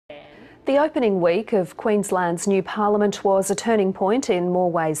The opening week of Queensland's new Parliament was a turning point in more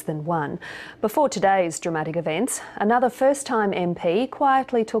ways than one. Before today's dramatic events, another first-time MP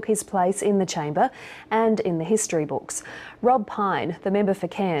quietly took his place in the chamber and in the history books. Rob Pyne, the member for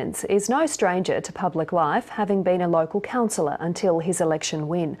Cairns, is no stranger to public life, having been a local councillor until his election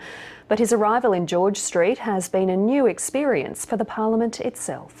win. But his arrival in George Street has been a new experience for the Parliament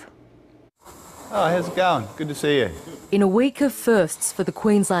itself. Oh, how's it going? Good to see you. In a week of firsts for the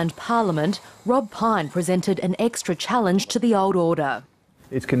Queensland Parliament, Rob Pyne presented an extra challenge to the old order.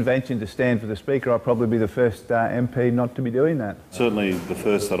 It's convention to stand for the Speaker. I'll probably be the first MP not to be doing that. Certainly the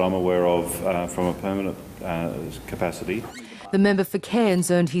first that I'm aware of from a permanent capacity. The member for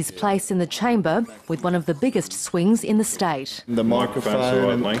Cairns earned his place in the chamber with one of the biggest swings in the state. The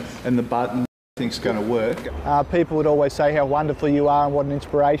microphone and the button, I think, is going to work. People would always say how wonderful you are and what an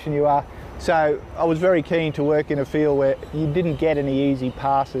inspiration you are. So I was very keen to work in a field where you didn't get any easy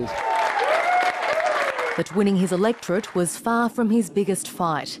passes. But winning his electorate was far from his biggest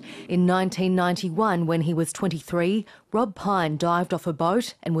fight. In 1991, when he was 23, Rob Pyne dived off a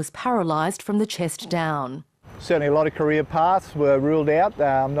boat and was paralysed from the chest down. Certainly a lot of career paths were ruled out.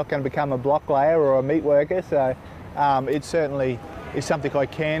 I'm not going to become a block layer or a meat worker, so it certainly is something I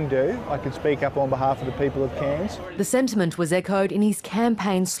can do. I can speak up on behalf of the people of Cairns. The sentiment was echoed in his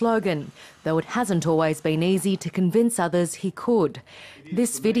campaign slogan, though it hasn't always been easy to convince others he could.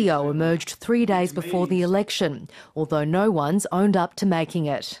 This video emerged 3 days before the election, although no one's owned up to making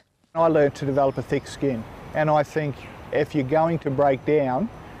it. I learned to develop a thick skin, and I think if you're going to break down,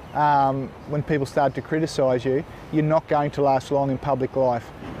 when people start to criticise you, you're not going to last long in public life.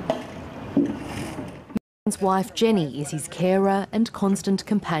 His wife Jenny is his carer and constant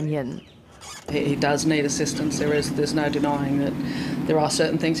companion. He does need assistance. There's no denying that there are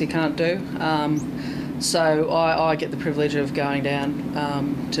certain things he can't do. So I get the privilege of going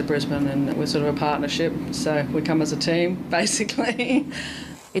down to Brisbane, and we're sort of a partnership. So we come as a team, basically.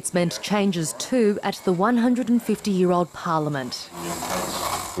 It's meant changes too at the 150-year-old Parliament.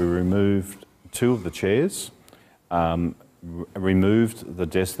 We removed 2 of the chairs, removed the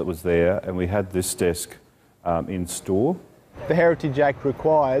desk that was there, and we had this desk in store. The Heritage Act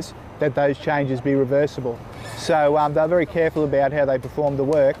requires that those changes be reversible. So they're very careful about how they perform the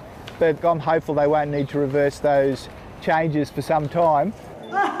work, but I'm hopeful they won't need to reverse those changes for some time.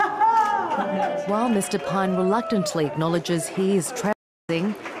 While Mr Pyne reluctantly acknowledges he is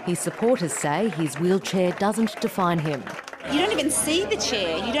travelling, his supporters say his wheelchair doesn't define him. You don't even see the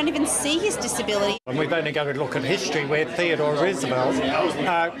chair, you don't even see his disability. And we've only got to look at history where Theodore Roosevelt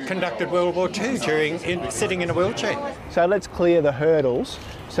conducted World War II sitting in a wheelchair. So let's clear the hurdles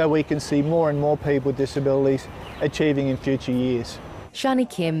so we can see more and more people with disabilities achieving in future years. Shani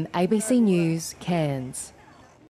Kim, ABC News, Cairns.